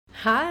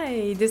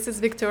Hi, this is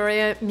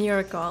Victoria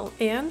Miracle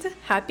and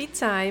Happy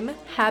Time,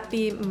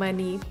 Happy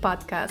Money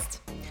podcast.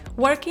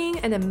 Working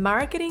in the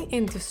marketing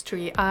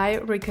industry, I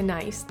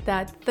recognize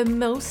that the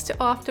most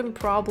often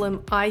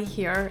problem I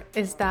hear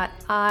is that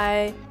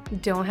I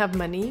don't have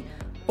money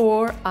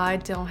or I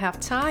don't have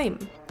time.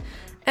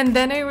 And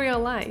then I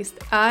realized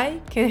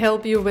I can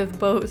help you with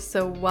both,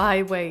 so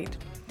why wait?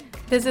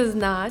 This is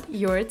not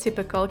your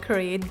typical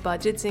create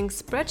budgeting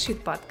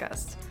spreadsheet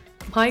podcast.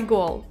 My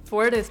goal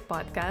for this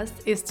podcast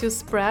is to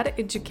spread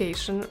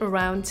education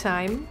around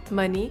time,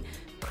 money,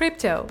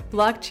 crypto,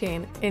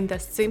 blockchain in the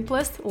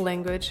simplest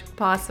language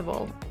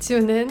possible.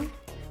 Tune in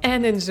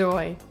and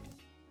enjoy.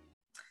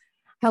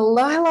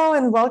 Hello,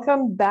 and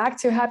welcome back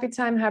to Happy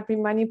Time, Happy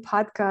Money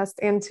podcast.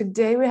 And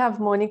today we have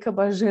Monika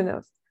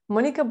Bazhinov.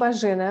 Monika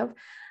Bazhinov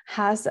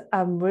has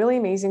a really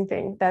amazing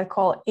thing that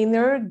called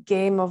inner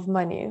game of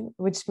money,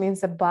 which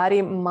means the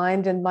body,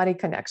 mind, and body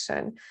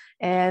connection.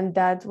 And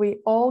that we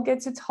all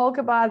get to talk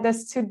about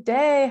this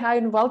today. Hi,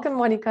 and welcome,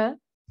 Monika.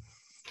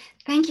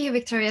 Thank you,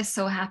 Victoria.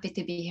 So happy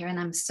to be here. And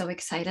I'm so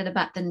excited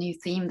about the new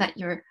theme that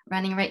you're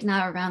running right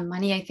now around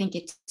money. I think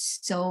it's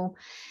so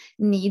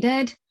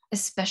needed,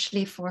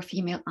 especially for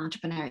female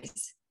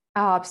entrepreneurs.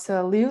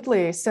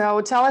 Absolutely.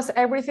 So tell us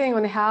everything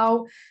on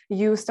how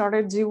you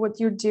started to do what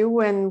you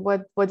do and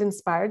what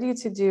inspired you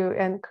to do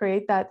and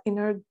create that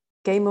inner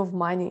game of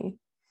money.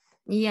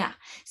 Yeah.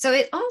 So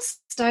it all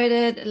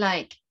started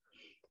like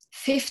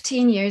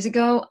 15 years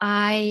ago.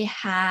 I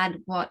had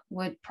what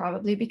would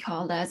probably be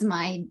called as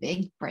my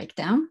big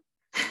breakdown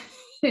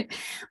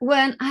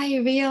when I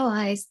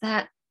realized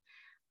that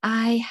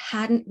I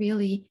hadn't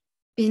really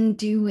been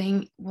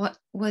doing what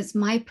was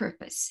my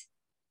purpose.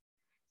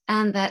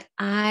 And that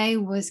I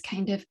was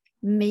kind of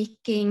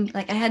making,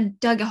 like I had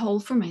dug a hole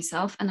for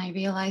myself, and I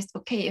realized,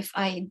 okay, if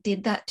I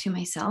did that to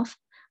myself,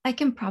 I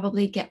can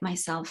probably get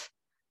myself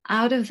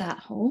out of that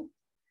hole,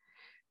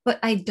 but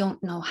I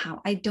don't know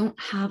how. I don't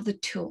have the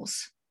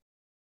tools.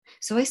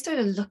 So I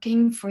started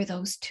looking for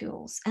those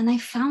tools and I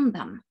found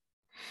them.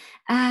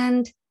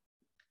 And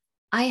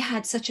I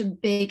had such a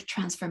big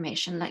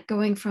transformation, like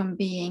going from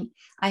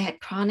I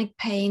had chronic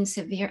pain,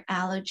 severe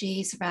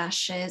allergies,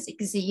 rashes,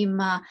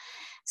 eczema,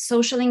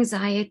 social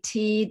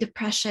anxiety,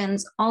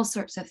 depressions, all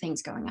sorts of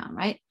things going on,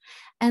 right?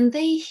 And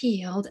they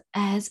healed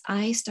as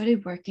I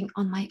started working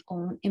on my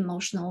own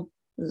emotional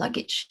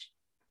luggage.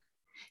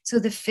 So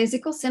the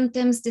physical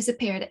symptoms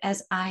disappeared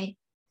as I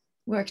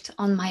worked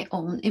on my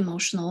own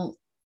emotional,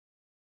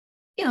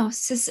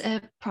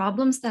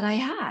 problems that I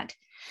had.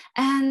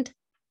 And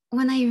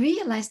when I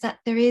realized that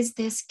there is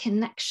this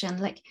connection,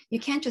 like you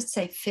can't just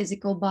say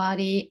physical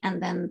body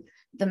and then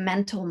the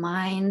mental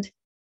mind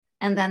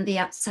and then the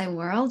outside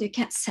world. You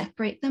can't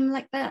separate them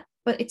like that,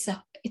 but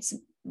it's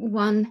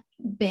one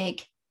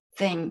big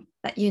thing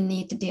that you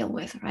need to deal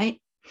with,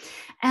 right?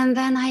 And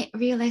then I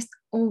realized,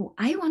 oh,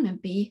 I want to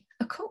be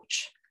a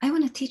coach. I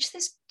want to teach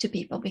this to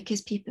people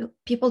because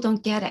people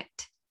don't get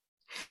it.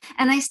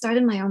 And I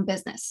started my own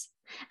business.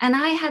 And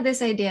I had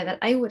this idea that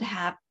I would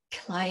have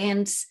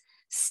clients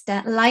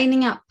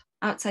lining up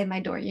outside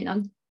my door,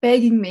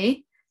 begging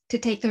me to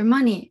take their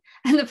money.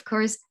 And of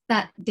course,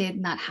 that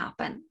did not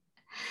happen.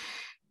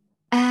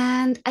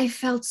 And I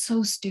felt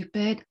so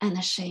stupid and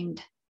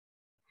ashamed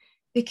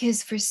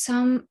because for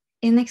some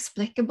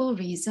inexplicable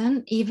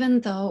reason,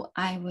 even though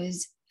I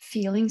was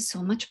feeling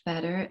so much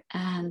better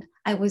and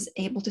I was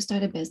able to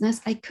start a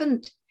business, I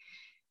couldn't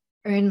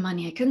earn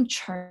money. I couldn't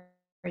charge.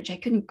 I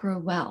couldn't grow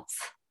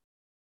wealth.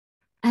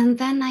 And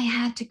then I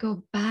had to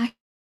go back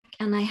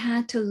and I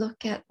had to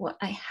look at what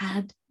I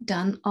had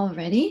done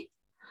already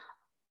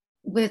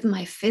with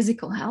my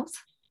physical health.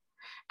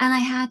 And I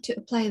had to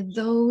apply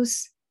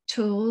those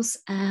tools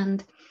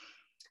and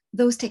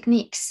those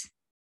techniques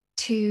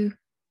to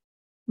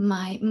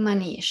my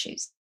money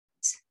issues.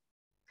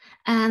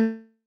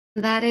 And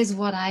that is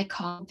what I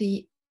call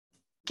the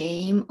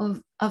game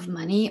of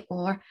money,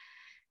 or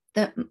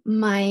the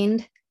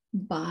mind,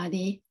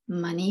 body,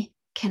 money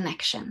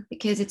connection,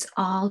 because it's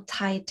all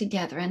tied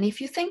together. And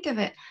if you think of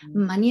it,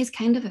 money is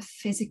kind of a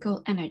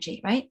physical energy,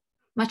 right?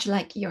 Much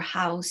like your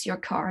house, your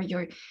car,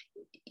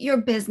 your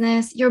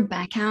business, your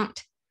bank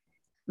account.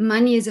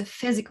 Money is a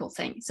physical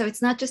thing. So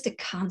it's not just a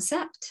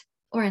concept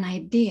or an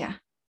idea.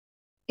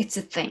 It's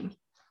a thing.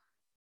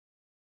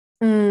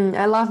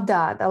 I love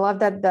that. I love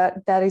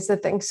that is the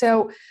thing.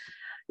 So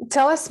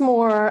tell us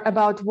more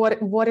about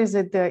what is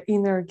it, the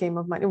inner game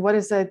of money? What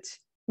is it,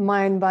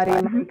 mind, body,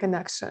 mind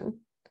connection?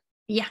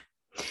 Yeah.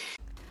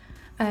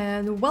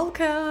 And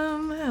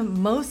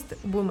welcome! Most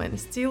women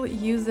still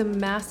use a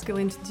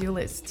masculine to-do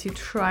list to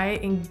try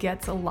and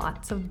get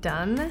lots of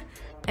done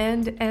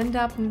and end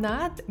up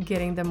not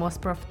getting the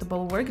most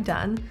profitable work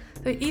done.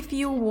 So if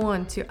you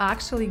want to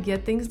actually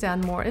get things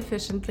done more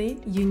efficiently,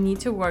 you need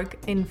to work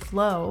in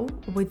flow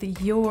with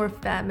your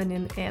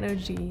feminine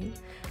energy.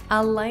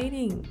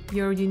 Aligning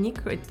your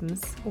unique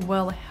rhythms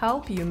will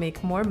help you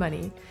make more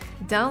money.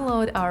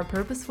 Download our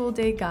Purposeful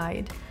Day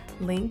Guide,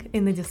 link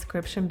in the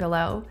description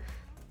below.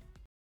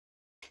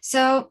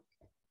 So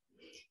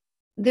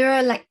there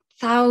are like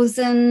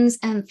thousands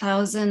and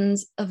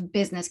thousands of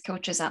business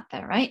coaches out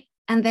there, right?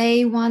 And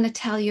they want to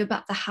tell you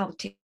about the how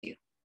to.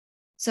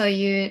 So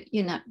you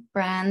know,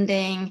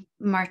 branding,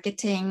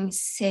 marketing,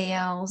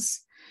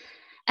 sales,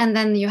 and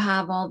then you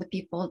have all the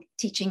people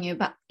teaching you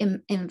about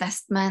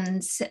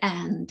investments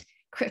and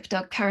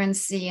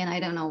cryptocurrency and I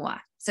don't know what.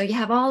 So you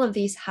have all of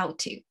these how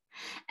to.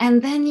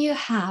 And then you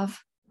have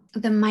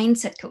the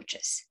mindset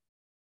coaches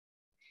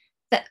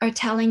that are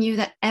telling you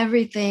that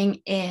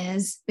everything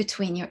is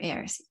between your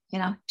ears, you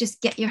know,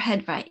 just get your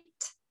head right.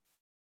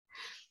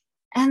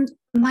 And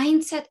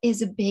mindset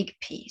is a big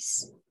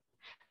piece.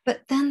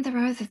 But then there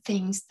are the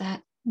things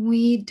that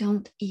we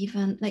don't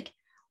even like.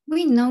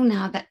 We know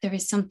now that there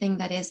is something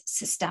that is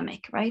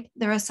systemic, right?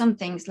 There are some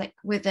things like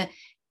with the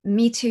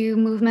Me Too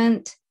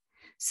movement,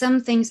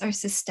 some things are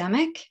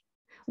systemic.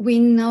 We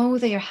know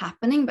they are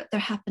happening, but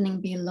they're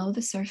happening below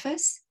the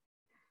surface.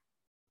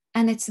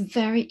 And it's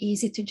very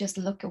easy to just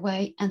look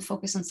away and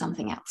focus on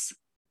something else.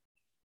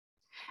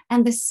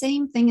 And the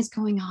same thing is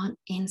going on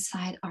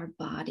inside our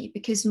body,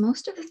 because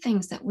most of the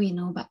things that we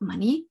know about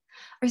money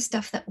are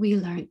stuff that we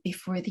learned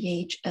before the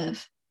age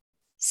of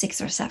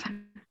 6 or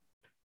 7.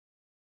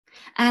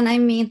 And I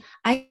mean,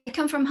 I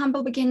come from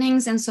humble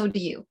beginnings, and so do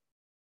you.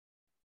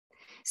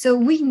 So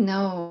we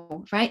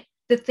know, right?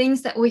 The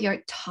things that we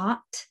are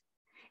taught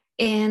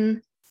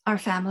in our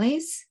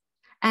families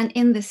and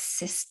in the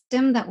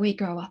system that we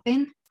grow up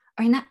in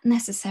are not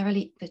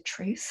necessarily the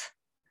truth.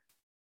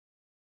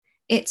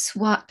 It's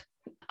what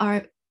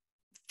our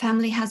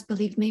family has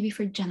believed maybe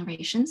for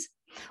generations,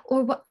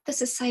 or what the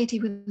society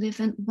we live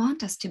in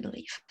want us to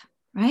believe,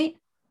 right?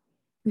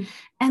 Mm.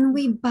 And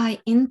we buy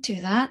into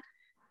that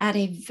at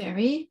a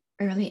very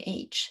early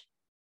age.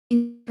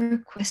 You never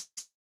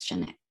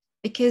question it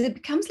because it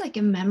becomes like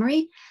a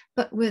memory,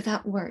 but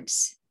without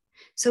words.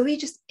 So we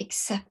just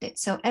accept it.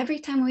 So every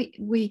time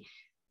we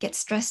get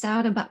stressed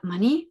out about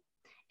money,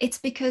 it's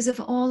because of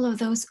all of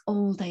those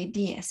old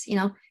ideas. You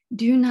know,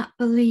 do not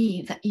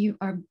believe that you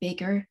are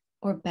bigger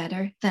or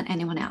better than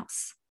anyone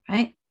else,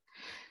 right?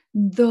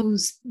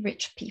 Those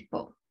rich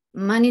people,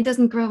 money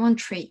doesn't grow on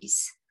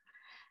trees,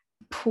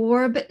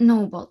 poor but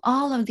noble,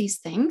 all of these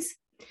things,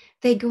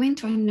 they go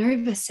into our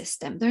nervous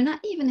system. They're not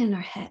even in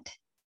our head.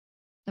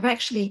 They're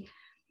actually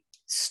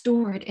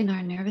stored in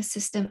our nervous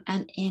system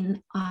and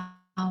in our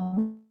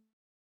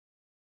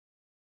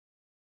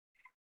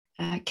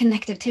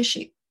connective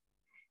tissue.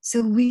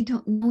 So we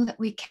don't know that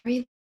we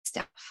carry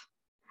stuff.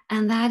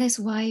 And that is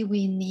why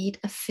we need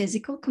a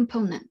physical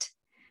component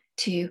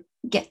to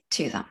get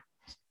to them.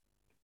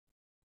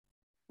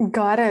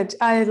 Got it.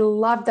 I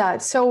love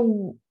that.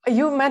 So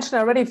you mentioned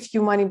already a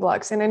few money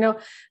blocks, and I know,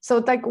 so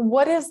like,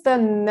 what is the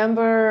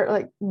number,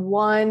 like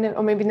one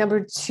or maybe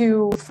number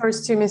two,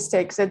 first two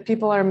mistakes that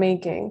people are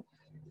making?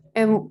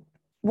 And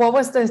what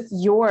was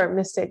your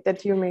mistake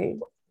that you made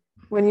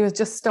when you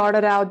just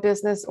started out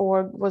business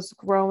or was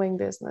growing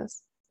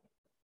business?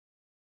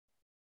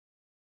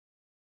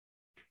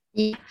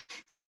 Yeah.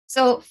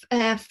 So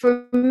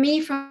for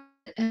me, from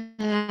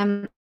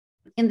in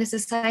the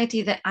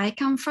society that I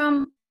come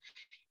from,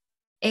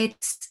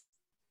 it's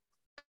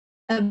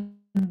a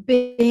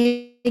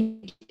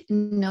big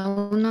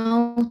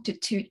no to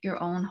toot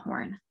your own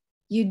horn.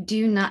 You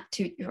do not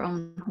toot your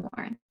own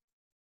horn.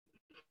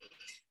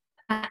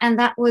 And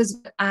that was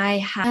what I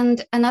had.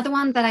 And another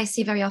one that I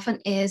see very often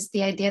is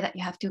the idea that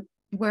you have to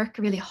work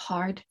really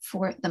hard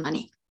for the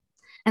money.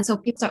 And so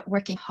people start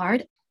working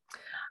hard.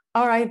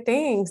 All right,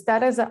 thanks.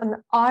 That is an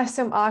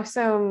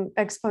awesome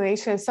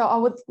explanation. So I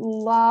would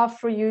love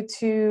for you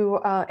to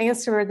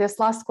answer this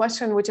last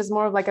question, which is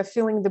more of like a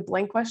filling the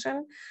blank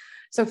question.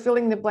 So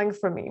filling the blank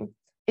for me.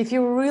 If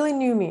you really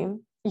knew me,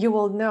 you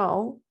will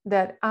know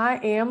that I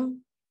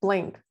am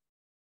blank.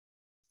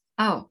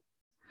 Oh,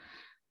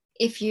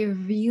 if you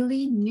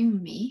really knew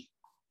me,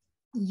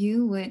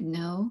 you would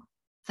know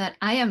that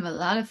I am a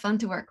lot of fun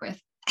to work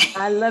with.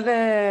 I love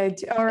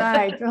it. All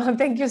right. Well,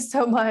 thank you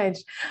so much.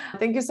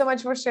 Thank you so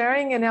much for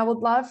sharing. And I would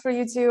love for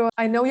you to,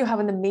 I know you have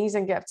an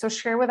amazing gift. So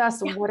share with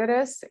us what it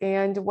is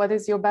and what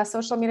is your best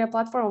social media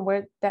platform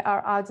where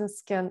our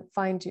audience can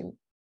find you.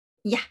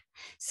 Yeah.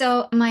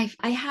 So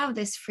I have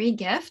this free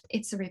gift.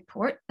 It's a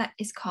report that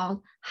is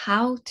called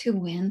How to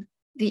Win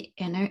the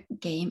Inner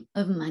Game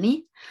of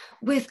Money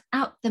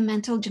Without the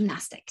Mental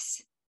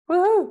Gymnastics.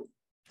 Woohoo!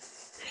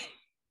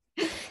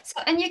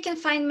 So, and you can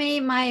find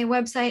me, my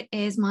website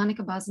is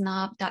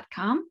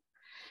monicabosnob.com,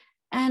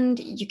 and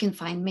you can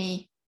find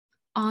me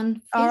on Facebook.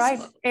 All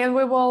right. And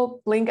we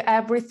will link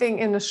everything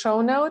in the show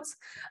notes.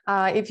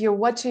 If you're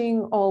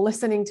watching or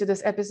listening to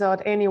this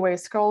episode anyway,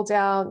 scroll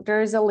down,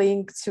 there's a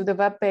link to the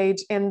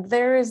webpage, and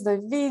there is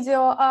the video,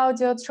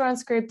 audio,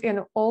 transcript, and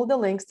all the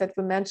links that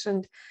we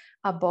mentioned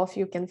above.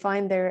 You can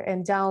find there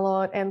and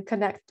download and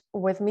connect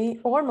with me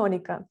or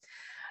Monica.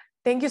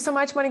 Thank you so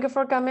much, Monica,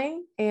 for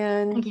coming.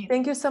 And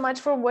thank you so much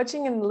for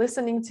watching and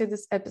listening to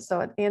this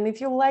episode. And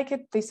if you like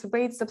it, please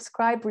rate,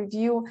 subscribe,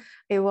 review.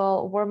 It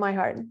will warm my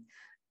heart.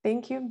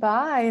 Thank you.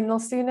 Bye. And I'll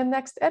see you in the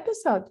next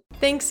episode.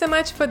 Thanks so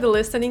much for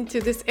listening to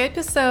this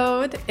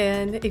episode.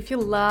 And if you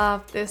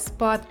love this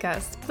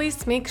podcast,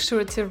 please make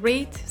sure to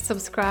rate,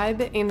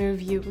 subscribe, and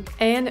review.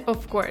 And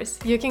of course,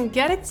 you can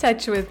get in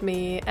touch with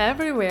me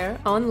everywhere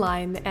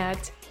online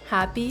at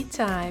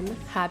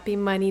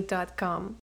happytimehappymoney.com.